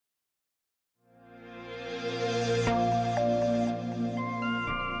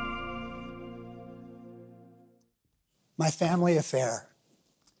My family affair.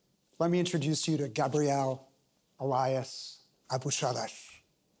 Let me introduce you to Gabriel Elias Abouchalache,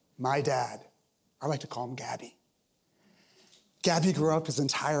 my dad. I like to call him Gabby. Gabby grew up his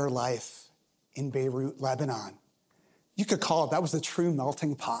entire life in Beirut, Lebanon. You could call it, that was the true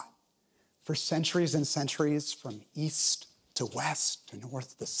melting pot. For centuries and centuries, from east to west to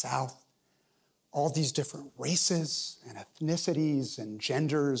north to south, all these different races and ethnicities and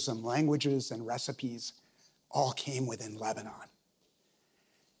genders and languages and recipes all came within Lebanon.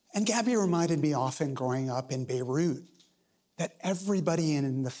 And Gabby reminded me often growing up in Beirut that everybody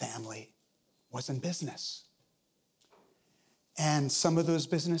in the family was in business. And some of those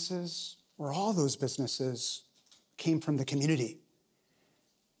businesses, or all those businesses, came from the community.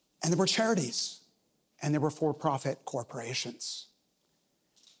 And there were charities, and there were for-profit corporations.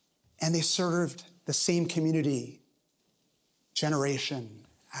 And they served the same community generation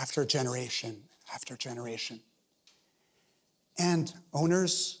after generation after generation. And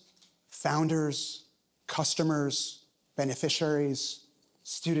owners, founders, customers, beneficiaries,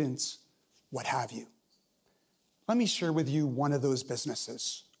 students, what have you. Let me share with you one of those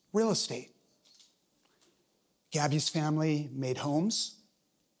businesses, real estate. Gabby's family made homes.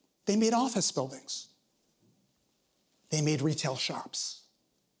 They made office buildings. They made retail shops.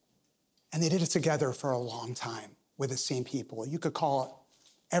 And they did it together for a long time with the same people. You could call it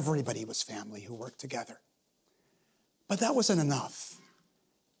everybody was family who worked together. But that wasn't enough.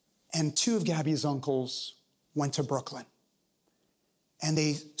 And two of Gabby's uncles went to Brooklyn. And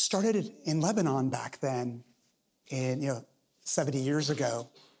they started it in Lebanon back then, 70 years ago.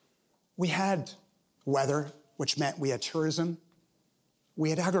 We had weather, which meant we had tourism,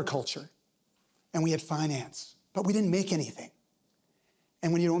 we had agriculture, and we had finance, but we didn't make anything.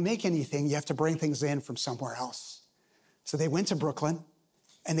 And when you don't make anything, you have to bring things in from somewhere else. So they went to Brooklyn,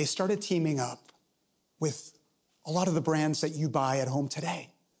 and they started teaming up with a lot of the brands that you buy at home today: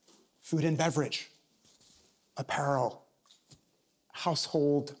 food and beverage, apparel,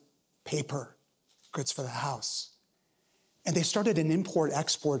 household paper, goods for the house. And they started an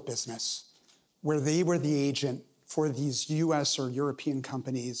import-export business where they were the agent for these US or European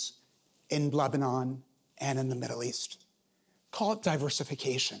companies in Lebanon and in the Middle East. Call it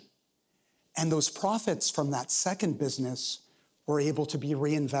diversification. And those profits from that second business were able to be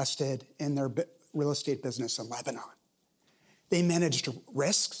reinvested in their real estate business in Lebanon. They managed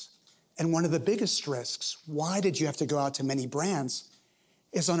risks, and one of the biggest risks, why did you have to go out to many brands,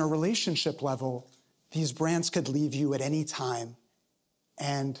 is on a relationship level, these brands could leave you at any time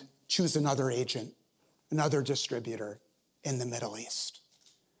and choose another agent, another distributor in the Middle East.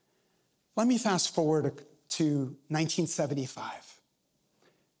 Let me fast forward to 1975.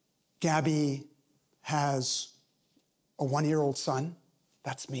 Gabby has a 1-year-old son,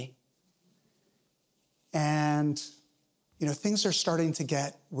 that's me. And things are starting to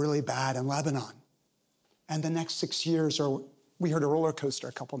get really bad in Lebanon. And the next 6 years we heard a roller coaster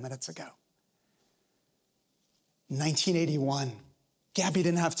a couple minutes ago. 1981, Gabby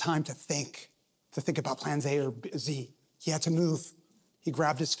didn't have time to think about plans A or Z. He had to move. He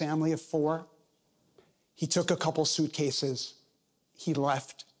grabbed his family of 4. He took a couple suitcases. He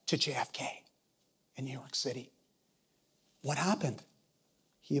left to JFK in New York City. What happened?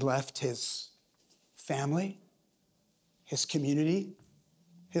 He left his family, his community,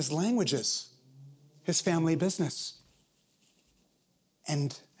 his languages, his family business,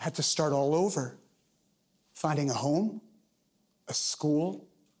 and had to start all over, finding a home, a school,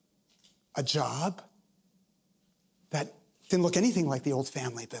 a job that didn't look anything like the old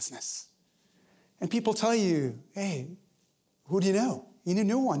family business. And people tell you, hey, who do you know? He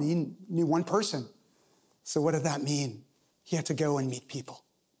knew one. He knew one person. So what did that mean? He had to go and meet people.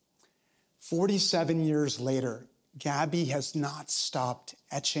 47 years later, Gabby has not stopped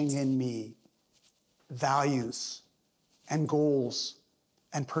etching in me values and goals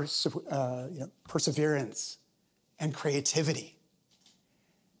and perseverance and creativity.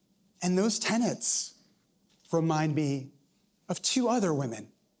 And those tenets remind me of 2 other women.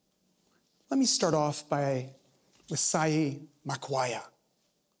 Let me start off with Sai Makwaya,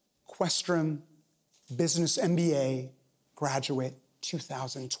 Questrom Business MBA graduate,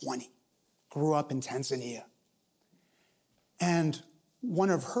 2020. Grew up in Tanzania. And one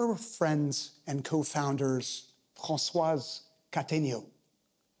of her friends and co-founders, Françoise Catenio,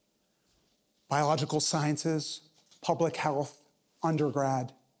 biological sciences, public health,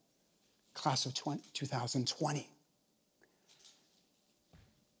 undergrad, class of 2020.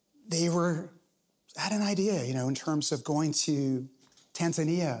 They had an idea, in terms of going to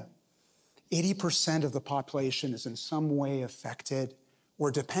Tanzania. 80% of the population is in some way affected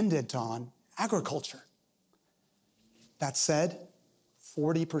or dependent on agriculture. That said,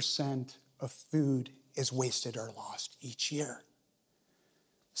 40% of food is wasted or lost each year.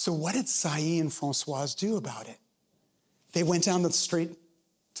 So what did Saïd and Françoise do about it? They went down the street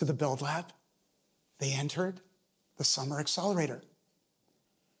to the Build Lab. They entered the Summer Accelerator.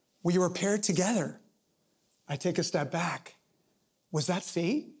 We were paired together. I take a step back. Was that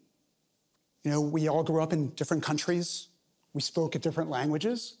fate? You know, we all grew up in different countries. We spoke at different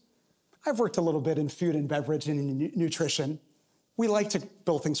languages. I've worked a little bit in food and beverage and in nutrition. We like to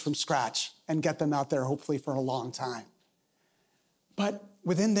build things from scratch and get them out there, hopefully, for a long time. But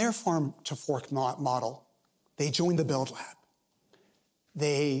within their farm-to-fork model, they joined the Build Lab.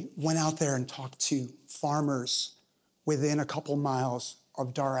 They went out there and talked to farmers within a couple miles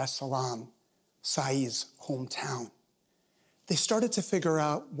of Dar es Salaam, Saïd's hometown. They started to figure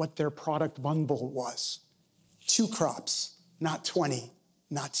out what their product bundle was. 2 crops, not 20,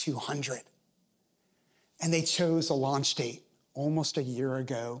 not 200. And they chose a launch date almost a year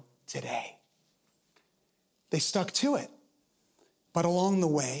ago today. They stuck to it. But along the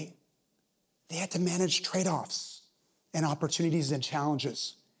way, they had to manage trade-offs and opportunities and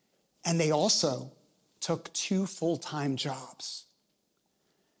challenges. And they also took 2 full-time jobs.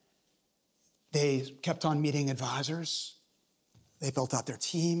 They kept on meeting advisors. They built out their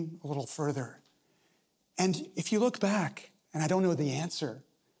team a little further. And if you look back, and I don't know the answer,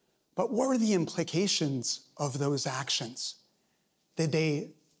 but what were the implications of those actions? Did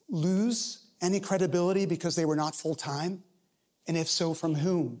they lose any credibility because they were not full-time? And if so, from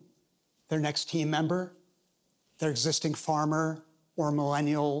whom? Their next team member? Their existing farmer or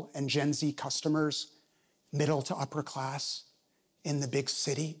millennial and Gen Z customers, middle to upper class in the big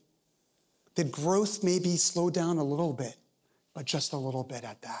city? Did growth maybe slow down a little bit, but just a little bit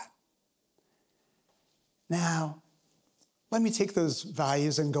at that? Now, let me take those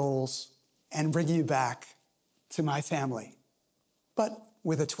values and goals and bring you back to my family, but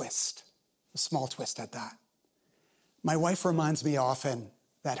with a twist, a small twist at that. My wife reminds me often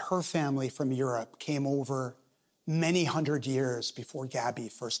that her family from Europe came over many hundred years before Gabby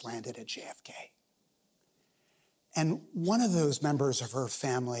first landed at JFK. And one of those members of her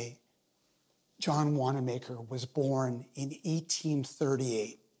family, John Wanamaker, was born in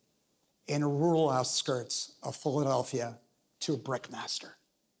 1838 in rural outskirts of Philadelphia to a brickmaster.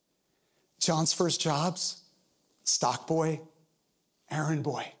 John's first jobs, stock boy, errand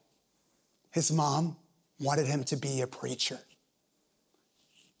boy. His mom wanted him to be a preacher.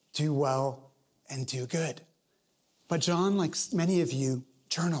 Do well and do good. But John, like many of you,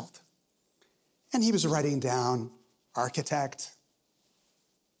 journaled. And he was writing down architect,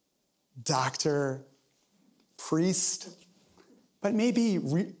 doctor, priest, but maybe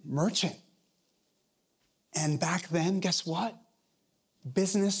merchant. And back then, guess what?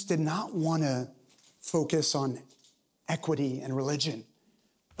 Business did not want to focus on equity and religion.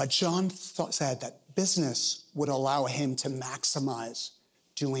 But John said that business would allow him to maximize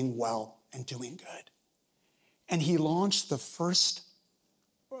doing well and doing good. And he launched the first,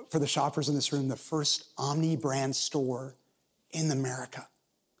 for the shoppers in this room, the first omni-brand store in America.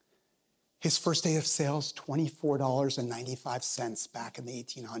 His first day of sales, $24.95 back in the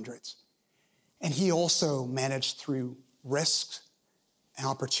 1800s. And he also managed through risks and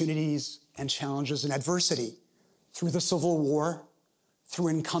opportunities and challenges and adversity, through the Civil War, through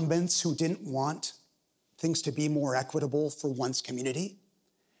incumbents who didn't want things to be more equitable for one's community.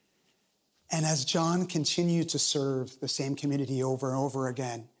 And as John continued to serve the same community over and over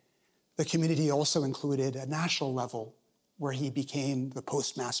again, the community also included a national level where he became the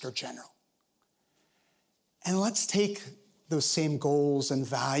Postmaster General. And let's take those same goals and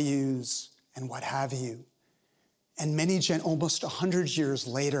values and what have you, and almost 100 years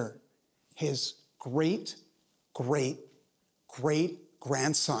later, his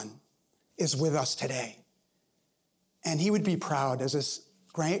great-great-great-grandson is with us today. And he would be proud as his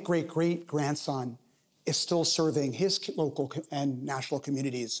great-great-great-grandson is still serving his local and national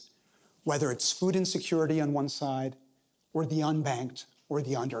communities, whether it's food insecurity on one side or the unbanked or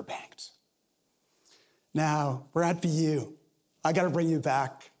the underbanked. Now, we're at BU. I got to bring you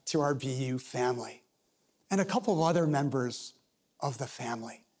back to our BU family and a couple of other members of the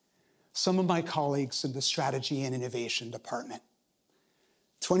family, some of my colleagues in the strategy and innovation department.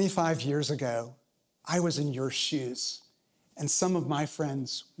 25 years ago, I was in your shoes, and some of my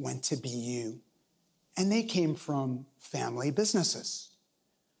friends went to BU, and they came from family businesses.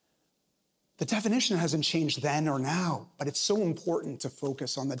 The definition hasn't changed then or now, but it's so important to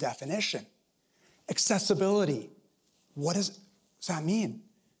focus on the definition. Accessibility, what does that mean?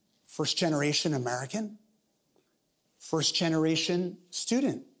 First generation American, first generation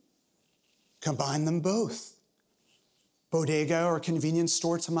student, combine them both. bodega or convenience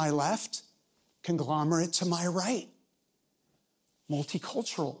store to my left, conglomerate to my right.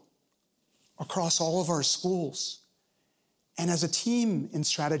 Multicultural across all of our schools. And as a team in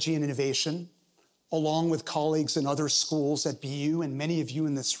strategy and innovation, along with colleagues in other schools at BU and many of you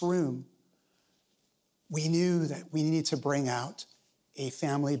in this room, we knew that we needed to bring out a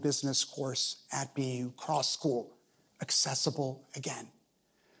family business course at BU, cross-school, accessible again.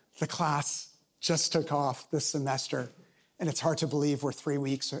 The class just took off this semester, and it's hard to believe we're 3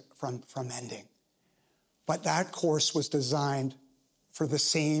 weeks from ending. But that course was designed for the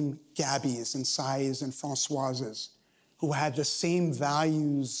same Gabbies and Sais and Françoises who had the same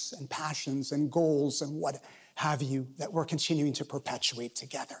values and passions and goals and what have you that we're continuing to perpetuate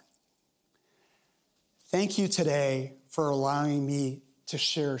together. Thank you today for allowing me to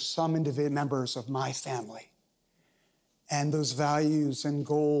share some individual members of my family and those values and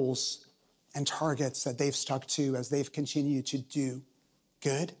goals and targets that they've stuck to as they've continued to do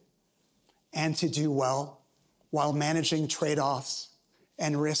good and to do well while managing trade-offs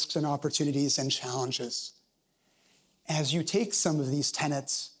and risks and opportunities and challenges. As you take some of these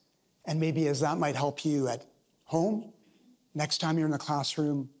tenets, and maybe as that might help you at home, next time you're in the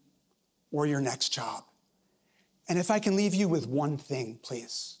classroom, or your next job. And if I can leave you with one thing,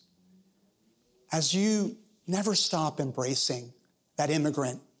 please. As you never stop embracing that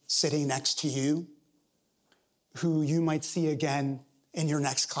immigrant sitting next to you, who you might see again in your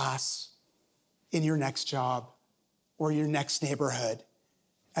next class, in your next job, or your next neighborhood,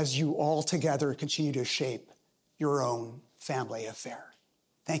 as you all together continue to shape your own family affair.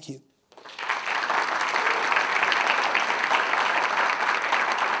 Thank you.